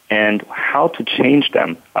are, and how to change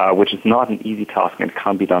them, which is not an easy task and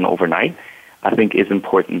can't be done overnight, I think is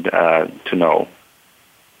important to know.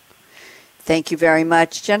 Thank you very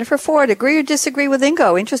much. Jennifer Ford, agree or disagree with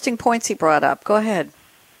Ingo? Interesting points he brought up. Go ahead.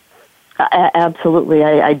 Absolutely,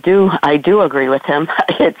 I do agree with him.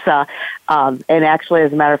 It's and actually,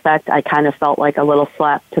 as a matter of fact, I kind of felt like a little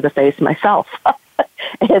slap to the face myself.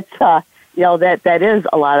 It's that is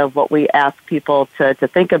a lot of what we ask people to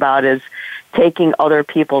think about, is taking other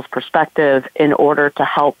people's perspective in order to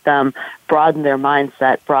help them broaden their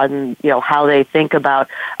mindset, broaden how they think about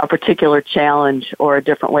a particular challenge or a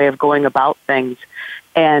different way of going about things.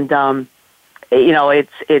 And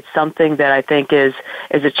it's something that I think is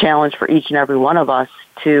a challenge for each and every one of us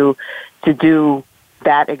to do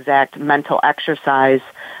that exact mental exercise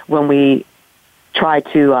when we try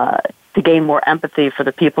to gain more empathy for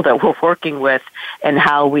the people that we're working with and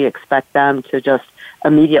how we expect them to just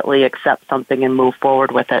immediately accept something and move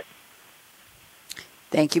forward with it.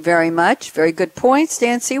 Thank you very much. Very good points.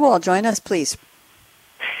 Dan Seewald, join us, please.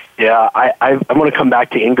 Yeah, I want to come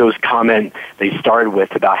back to Ingo's comment they started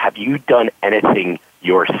with about, have you done anything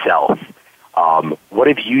yourself? What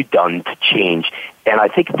have you done to change? And I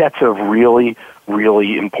think that's a really,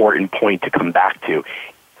 really important point to come back to.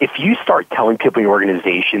 If you start telling people in your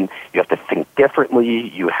organization you have to think differently,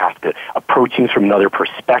 you have to approach things from another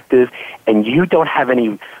perspective, and you don't have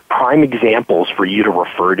any prime examples for you to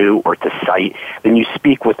refer to or to cite, then you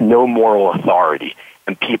speak with no moral authority,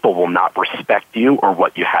 and people will not respect you or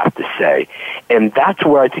what you have to say. And that's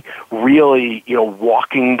where I think really,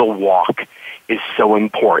 walking the walk is so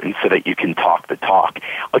important so that you can talk the talk.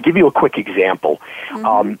 I'll give you a quick example.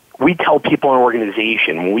 Mm-hmm. We tell people in our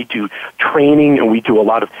organization, when we do training, and we do a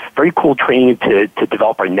lot of very cool training to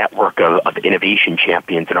develop our network of innovation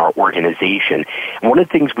champions in our organization. And one of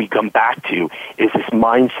the things we come back to is this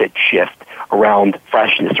mindset shift around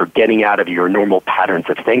freshness or getting out of your normal patterns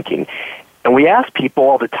of thinking. And we ask people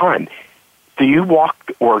all the time, do you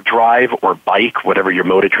walk or drive or bike, whatever your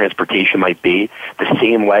mode of transportation might be, the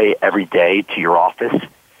same way every day to your office?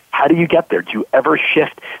 How do you get there? Do you ever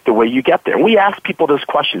shift the way you get there? And we ask people those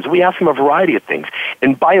questions. We ask them a variety of things.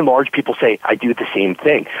 And by and large, people say, I do the same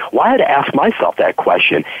thing. Well, I had to ask myself that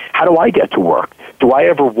question. How do I get to work? Do I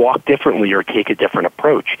ever walk differently or take a different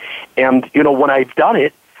approach? And, when I've done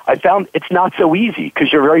it, I found it's not so easy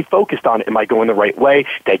because you're very focused on, am I going the right way?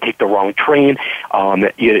 Did I take the wrong train? How long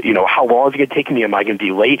is it going to take me? Am I going to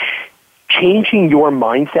be late? Changing your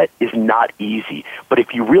mindset is not easy. But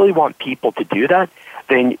if you really want people to do that,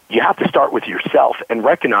 then you have to start with yourself and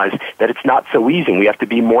recognize that it's not so easy. We have to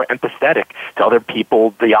be more empathetic to other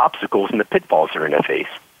people, the obstacles and the pitfalls they're going to face.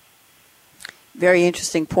 Very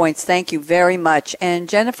interesting points. Thank you very much. And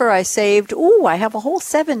Jennifer, I have a whole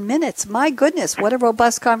 7 minutes. My goodness, what a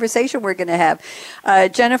robust conversation we're going to have.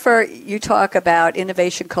 Jennifer, you talk about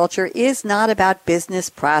innovation culture is not about business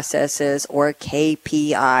processes or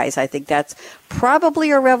KPIs. I think that's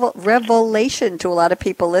probably a revelation to a lot of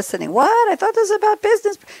people listening. What? I thought this was about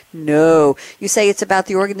business. No. You say it's about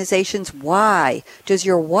the organization's why. Does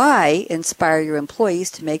your why inspire your employees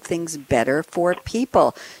to make things better for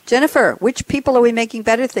people? Jennifer, which people are we making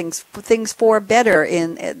better things for better?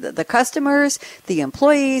 In the customers, the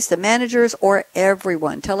employees, the managers, or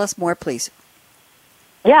everyone? Tell us more, please.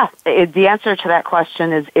 Yeah, the answer to that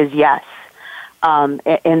question is yes. And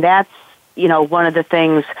that's, one of the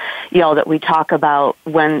things, that we talk about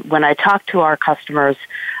when I talk to our customers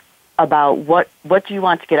about what do you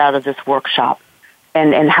want to get out of this workshop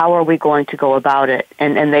and how are we going to go about it?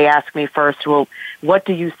 And they ask me first, well, what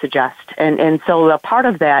do you suggest? And so a part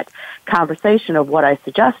of that conversation of what I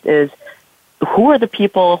suggest is who are the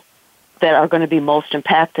people that are going to be most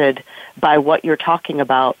impacted by what you're talking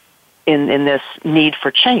about in this need for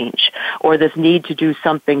change or this need to do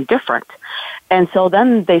something different. And so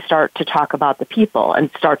then they start to talk about the people and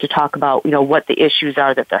start to talk about, what the issues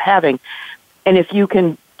are that they're having. And if you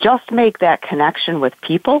can just make that connection with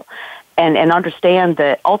people and understand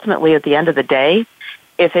that ultimately at the end of the day,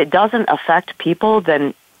 if it doesn't affect people,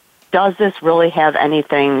 then does this really have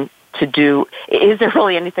anything to do? Is there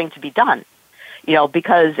really anything to be done?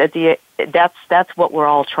 Because that's what we're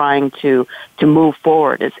all trying to move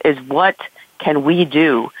forward is what can we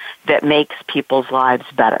do that makes people's lives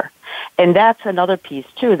better? And that's another piece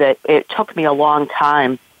too that it took me a long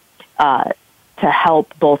time to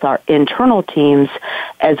help both our internal teams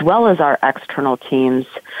as well as our external teams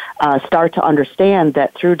start to understand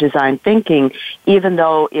that through design thinking, even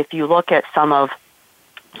though if you look at some of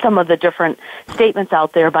the different statements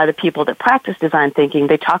out there by the people that practice design thinking,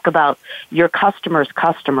 they talk about your customer's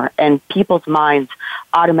customer, and people's minds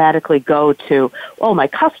automatically go to, oh, my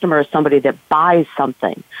customer is somebody that buys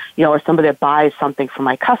something, or somebody that buys something from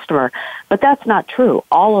my customer. But that's not true.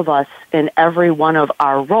 All of us in every one of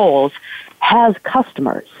our roles has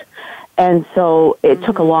customers. And so it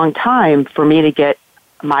took a long time for me to get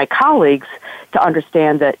my colleagues to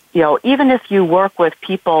understand that, even if you work with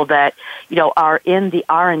people that, are in the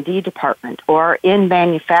R&D department or in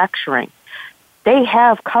manufacturing, they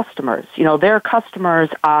have customers. Their customers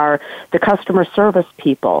are the customer service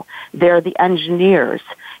people. They're the engineers.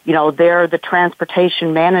 They're the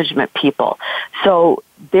transportation management people. So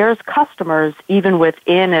there's customers even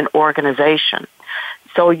within an organization.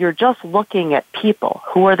 So you're just looking at people.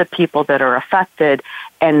 Who are the people that are affected,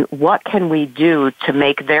 and what can we do to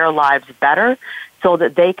make their lives better so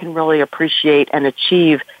that they can really appreciate and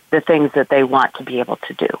achieve the things that they want to be able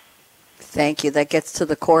to do? Thank you. That gets to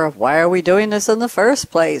the core of why are we doing this in the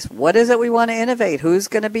first place? What is it we want to innovate? Who's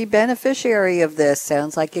going to be beneficiary of this?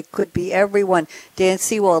 Sounds like it could be everyone. Dan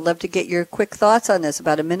Seewald, I'd love to get your quick thoughts on this.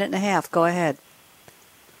 About a minute and a half. Go ahead.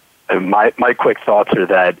 My quick thoughts are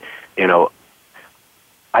that,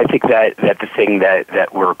 I think that the thing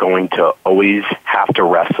that we're going to always have to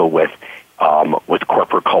wrestle with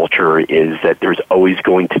corporate culture is that there's always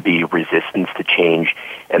going to be resistance to change,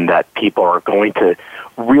 and that people are going to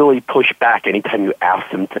really push back anytime you ask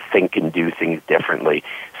them to think and do things differently.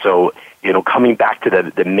 So, coming back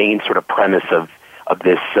to the main sort of premise of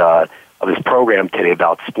this program today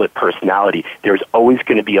about split personality, there's always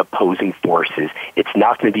going to be opposing forces. It's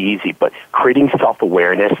not going to be easy, but creating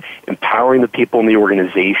self-awareness, empowering the people in the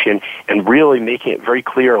organization, and really making it very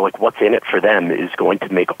clear what's in it for them is going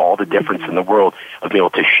to make all the difference in the world of being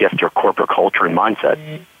able to shift your corporate culture and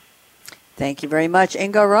mindset. Thank you very much.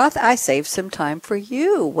 Ingo Rauth, I saved some time for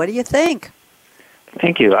you. What do you think?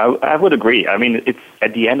 Thank you. I would agree. I mean, it's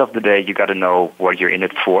at the end of the day, you got to know what you're in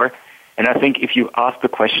it for. And I think if you ask the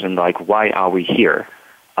question why are we here,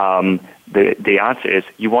 the answer is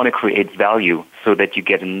you want to create value so that you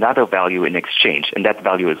get another value in exchange, and that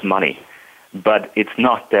value is money. But it's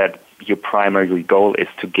not that your primary goal is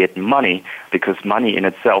to get money, because money in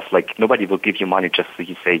itself, nobody will give you money just so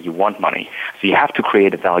you say you want money. So you have to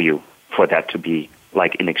create a value for that to be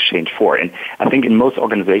in exchange for. And I think in most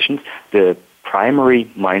organizations, the primary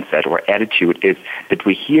mindset or attitude is that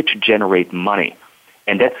we're here to generate money.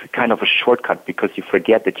 And that's kind of a shortcut, because you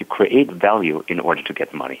forget that you create value in order to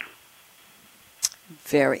get money.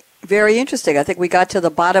 Very, very interesting. I think we got to the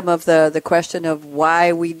bottom of the question of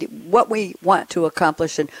what we want to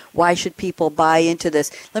accomplish and why should people buy into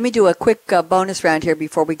this. Let me do a quick bonus round here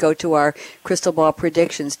before we go to our crystal ball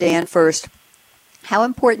predictions. Dan, first. How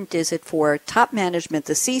important is it for top management,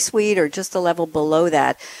 the C-suite, or just a level below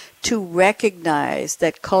that, to recognize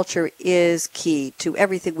that culture is key to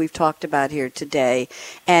everything we've talked about here today,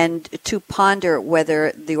 and to ponder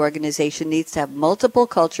whether the organization needs to have multiple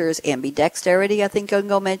cultures, ambidexterity, I think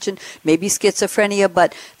Ingo mentioned, maybe schizophrenia,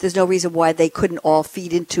 but there's no reason why they couldn't all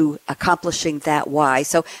feed into accomplishing that why.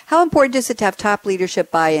 So how important is it to have top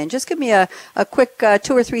leadership buy-in? Just give me a quick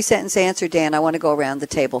 2 or 3 sentence answer, Dan. I want to go around the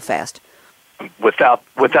table fast. Without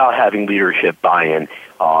having leadership buy-in,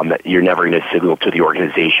 you're never going to signal to the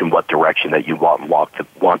organization what direction that you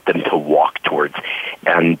want them to walk towards.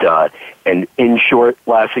 And in short,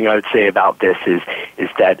 last thing I would say about this is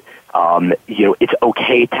that it's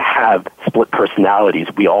okay to have split personalities.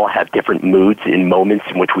 We all have different moods and moments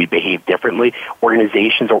in which we behave differently.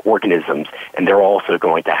 Organizations are organisms, and they're also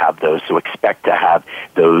going to have those. So expect to have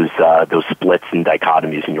those splits and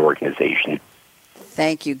dichotomies in your organization.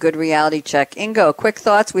 Thank you. Good reality check. Ingo, quick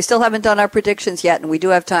thoughts. We still haven't done our predictions yet, and we do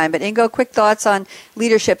have time. But Ingo, quick thoughts on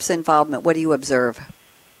leadership's involvement. What do you observe?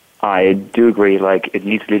 I do agree. It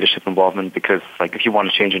needs leadership involvement, because if you want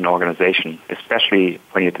to change an organization, especially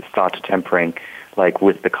when you start to tempering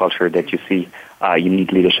with the culture that you see, you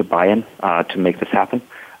need leadership buy-in to make this happen,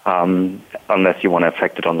 unless you want to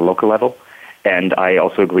affect it on the local level. And I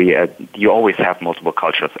also agree, you always have multiple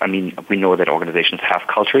cultures. I mean, we know that organizations have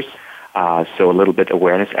cultures. So a little bit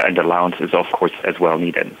awareness and allowance is, of course, as well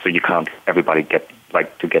needed. So you can't everybody get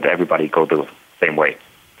everybody go the same way.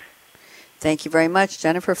 Thank you very much.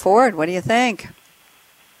 Jennifer Ford, what do you think?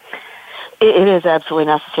 It is absolutely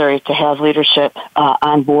necessary to have leadership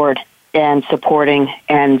on board and supporting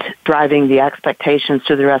and driving the expectations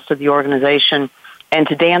to the rest of the organization. And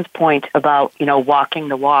to Dan's point about, walking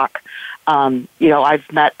the walk,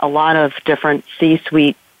 I've met a lot of different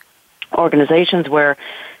C-suite organizations where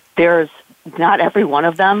there's not every one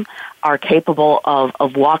of them are capable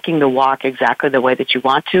of walking the walk exactly the way that you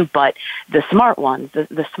want to, but the smart ones,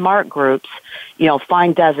 the smart groups,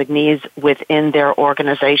 find designees within their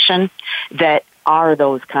organization that are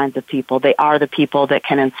those kinds of people. They are the people that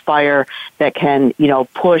can inspire, that can,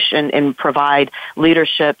 push and provide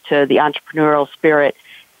leadership to the entrepreneurial spirit.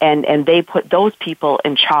 And they put those people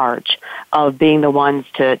in charge of being the ones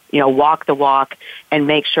to, walk the walk and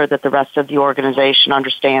make sure that the rest of the organization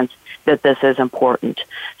understands that this is important.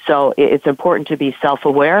 So it's important to be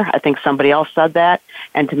self-aware. I think somebody else said that,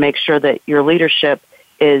 and to make sure that your leadership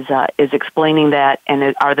is explaining that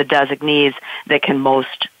and are the designees that can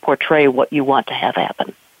most portray what you want to have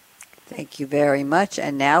happen. Thank you very much.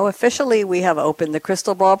 And now officially we have opened the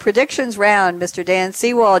crystal ball predictions round. Mr. Dan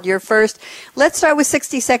Seewald, you're first. Let's start with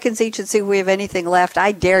 60 seconds each and see if we have anything left.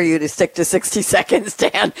 I dare you to stick to 60 seconds,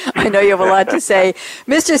 Dan. I know you have a lot to say.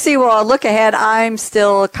 Mr. Seewald, look ahead. I'm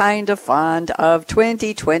still kind of fond of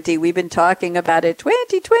 2020. We've been talking about it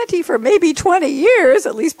 2020 for maybe 20 years,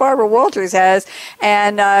 at least Barbara Walters has.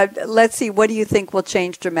 And let's see, what do you think will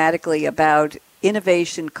change dramatically about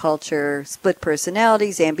innovation culture, split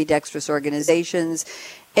personalities, ambidextrous organizations,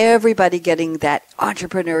 everybody getting that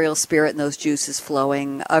entrepreneurial spirit and those juices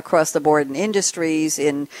flowing across the board in industries,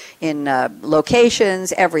 in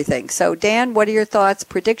locations, everything. So, Dan, what are your thoughts?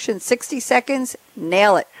 Prediction, 60 seconds,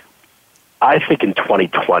 nail it. I think in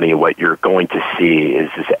 2020 what you're going to see is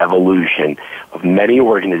this evolution of many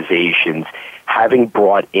organizations having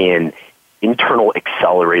brought in internal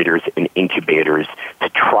accelerators and incubators to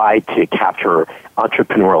try to capture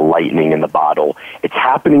entrepreneurial lightning in the bottle. It's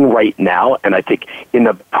happening right now, and I think in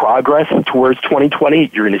the progress towards 2020,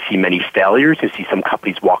 you're going to see many failures. You'll see some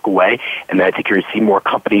companies walk away, and then I think you're going to see more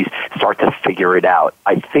companies start to figure it out.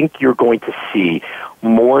 I think you're going to see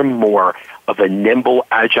more and more of a nimble,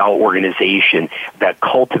 agile organization that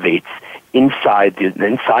cultivates inside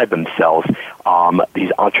themselves these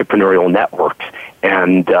entrepreneurial networks,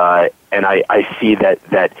 and I see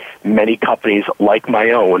that many companies like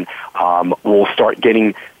my own will start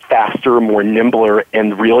getting faster, more nimbler,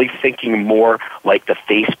 and really thinking more like the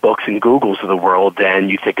Facebooks and Googles of the world than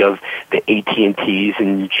you think of the AT&Ts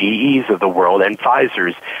and GEs of the world and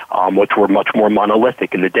Pfizers, which were much more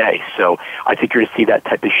monolithic in the day. So I think you're going to see that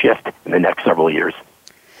type of shift in the next several years.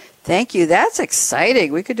 Thank you. That's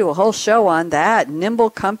exciting. We could do a whole show on that.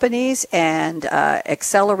 Nimble companies and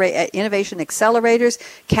innovation accelerators,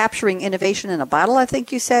 capturing innovation in a bottle, I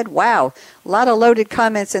think you said. Wow. A lot of loaded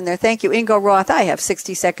comments in there. Thank you. Ingo Rauth, I have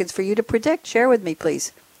 60 seconds for you to predict. Share with me,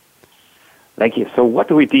 please. Thank you. So what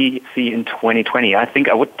do we see in 2020? I think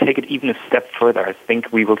I would take it even a step further. I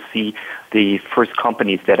think we will see the first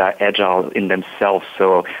companies that are agile in themselves.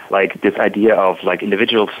 So like this idea of like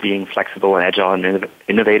individuals being flexible and agile and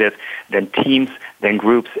innovative, then teams, then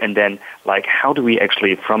groups, and then like how do we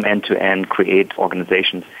actually from end to end create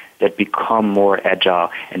organizations that become more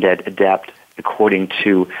agile and that adapt according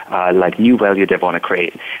to like new value they want to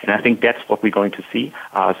create. And I think that's what we're going to see.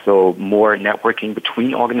 So more networking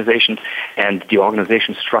between organizations and the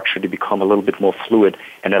organization structure to become a little bit more fluid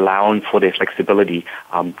and allowing for the flexibility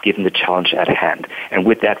given the challenge at hand. And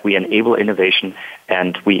with that, we enable innovation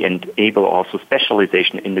and we enable also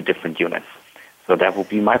specialization in the different units. So that will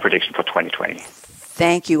be my prediction for 2020.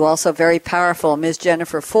 Thank you. Also very powerful. Ms.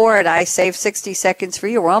 Jennifer Ford, I saved 60 seconds for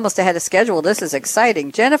you. We're almost ahead of schedule. This is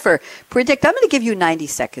exciting. Jennifer, predict. I'm going to give you 90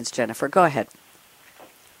 seconds, Jennifer. Go ahead.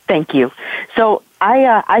 Thank you. So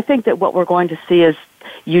I think that what we're going to see is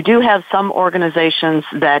you do have some organizations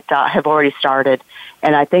that have already started,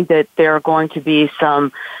 and I think that there are going to be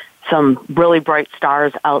some really bright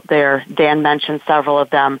stars out there. Dan mentioned several of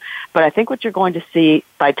them, but I think what you're going to see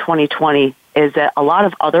by 2020 is that a lot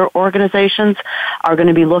of other organizations are going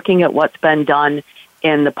to be looking at what's been done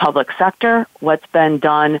in the public sector, what's been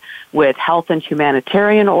done with health and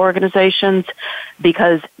humanitarian organizations,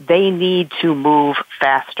 because they need to move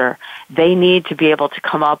faster. They need to be able to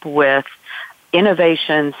come up with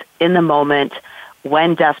innovations in the moment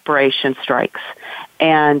when desperation strikes.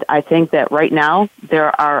 And I think that right now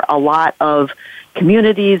there are a lot of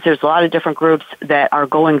communities, there's a lot of different groups that are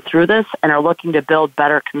going through this and are looking to build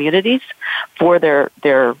better communities for their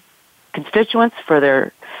constituents, for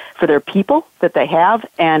their people that they have.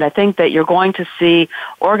 And I think that you're going to see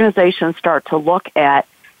organizations start to look at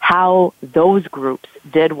how those groups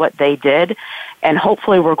did what they did. And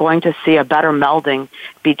hopefully we're going to see a better melding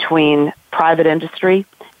between private industry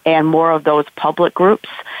and more of those public groups,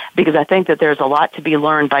 because I think that there's a lot to be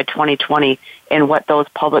learned by 2020 in what those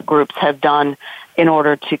public groups have done in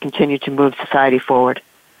order to continue to move society forward.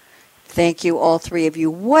 Thank you, all three of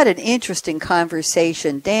you. What an interesting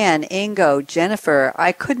conversation. Dan, Ingo, Jennifer,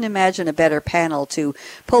 I couldn't imagine a better panel to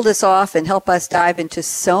pull this off and help us dive into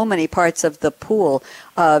so many parts of the pool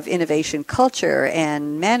of innovation culture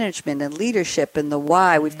and management and leadership and the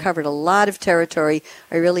why. We've covered a lot of territory.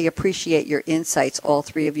 I really appreciate your insights, all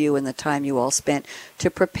three of you, and the time you all spent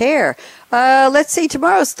to prepare. Let's see,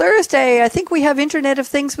 tomorrow's Thursday. I think we have Internet of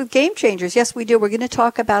Things with Game Changers. Yes, we do. We're going to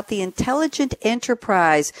talk about the intelligent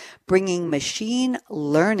enterprise, bringing machine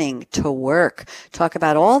learning to work. Talk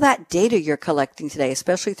about all that data you're collecting today,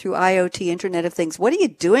 especially through IoT, Internet of Things. What are you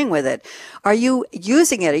doing with it? Are you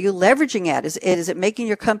using it? Are you leveraging it? Is it making making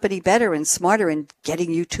your company better and smarter and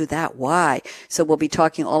getting you to that why. So we'll be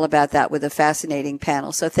talking all about that with a fascinating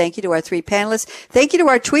panel. So thank you to our three panelists. Thank you to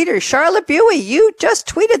our tweeters. Charlotte Buey, you just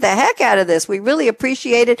tweeted the heck out of this. We really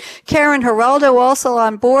appreciate it. Karen Geraldo also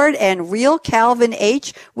on board, and Real Calvin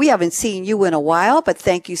H. We haven't seen you in a while, but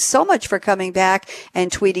thank you so much for coming back and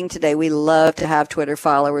tweeting today. We love to have Twitter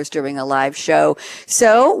followers during a live show.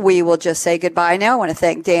 So we will just say goodbye now. I want to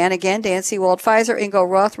thank Dan again, Dan Seewald, Pfizer, Ingo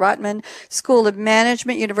Rauth, Rotman School of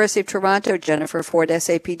Management, University of Toronto, Jennifer Ford,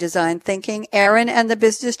 SAP Design Thinking, Aaron and the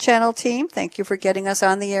Business Channel team. Thank you for getting us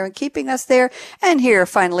on the air and keeping us there. And here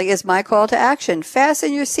finally is my call to action.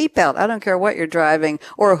 Fasten your seatbelt. I don't care what you're driving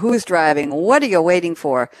or who's driving. What are you waiting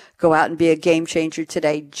for? Go out and be a game changer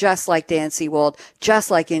today, just like Dan Seewald, just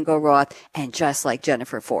like Ingo Rauth, and just like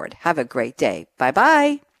Jennifer Ford. Have a great day.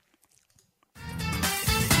 Bye-bye.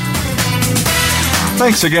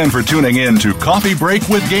 Thanks again for tuning in to Coffee Break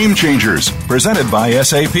with Game Changers, presented by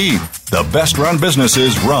SAP. The best run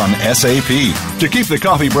businesses run SAP. To keep the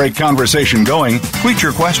coffee break conversation going, tweet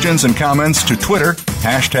your questions and comments to Twitter,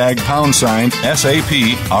 #SAPRADIO.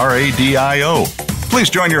 Please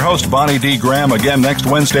join your host, Bonnie D. Graham, again next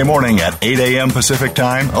Wednesday morning at 8 a.m. Pacific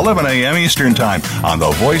Time, 11 a.m. Eastern Time on the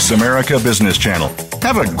Voice America Business Channel.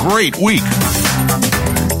 Have a great week.